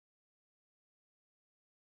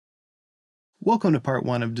Welcome to part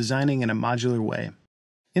 1 of Designing in a Modular Way.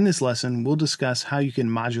 In this lesson, we'll discuss how you can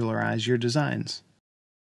modularize your designs.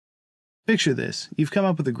 Picture this. You've come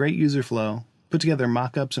up with a great user flow, put together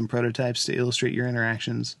mock-ups and prototypes to illustrate your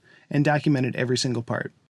interactions, and documented every single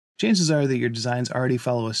part. Chances are that your designs already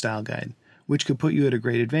follow a style guide, which could put you at a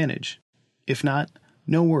great advantage. If not,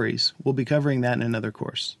 no worries, we'll be covering that in another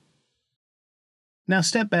course. Now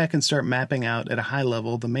step back and start mapping out at a high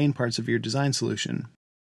level the main parts of your design solution.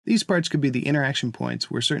 These parts could be the interaction points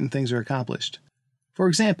where certain things are accomplished. For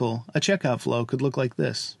example, a checkout flow could look like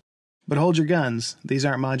this. But hold your guns, these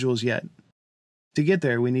aren't modules yet. To get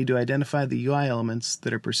there, we need to identify the UI elements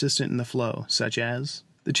that are persistent in the flow, such as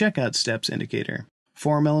the checkout steps indicator,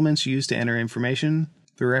 form elements used to enter information,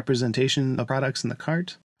 the representation of products in the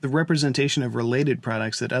cart, the representation of related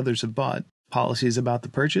products that others have bought, policies about the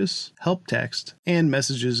purchase, help text, and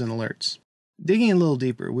messages and alerts. Digging a little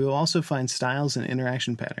deeper, we will also find styles and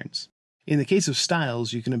interaction patterns. In the case of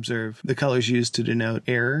styles, you can observe the colors used to denote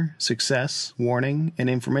error, success, warning, and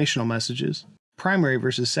informational messages, primary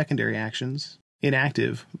versus secondary actions,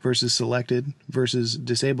 inactive versus selected versus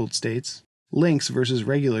disabled states, links versus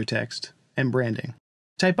regular text, and branding.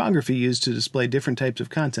 Typography used to display different types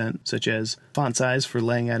of content, such as font size for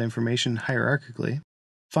laying out information hierarchically,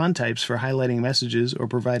 font types for highlighting messages or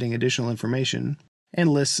providing additional information, and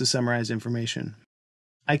lists to summarize information.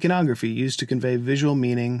 Iconography used to convey visual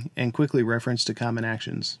meaning and quickly reference to common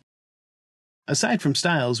actions. Aside from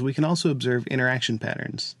styles, we can also observe interaction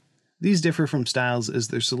patterns. These differ from styles as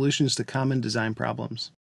they're solutions to common design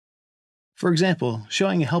problems. For example,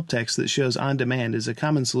 showing a help text that shows on demand is a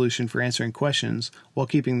common solution for answering questions while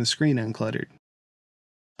keeping the screen uncluttered.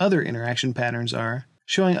 Other interaction patterns are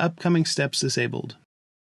showing upcoming steps disabled,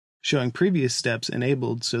 showing previous steps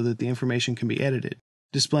enabled so that the information can be edited,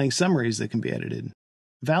 displaying summaries that can be edited,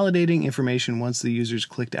 validating information once the user's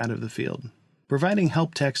clicked out of the field, providing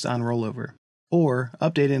help text on rollover, or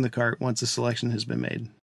updating the cart once a selection has been made.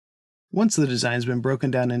 Once the design's been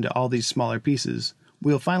broken down into all these smaller pieces,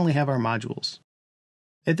 we'll finally have our modules.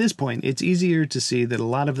 At this point, it's easier to see that a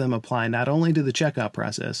lot of them apply not only to the checkout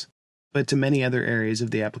process, but to many other areas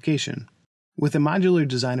of the application. With a modular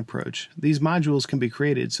design approach, these modules can be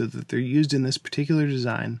created so that they're used in this particular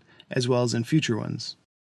design as well as in future ones.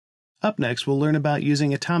 Up next, we'll learn about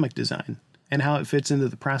using atomic design and how it fits into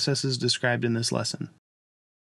the processes described in this lesson.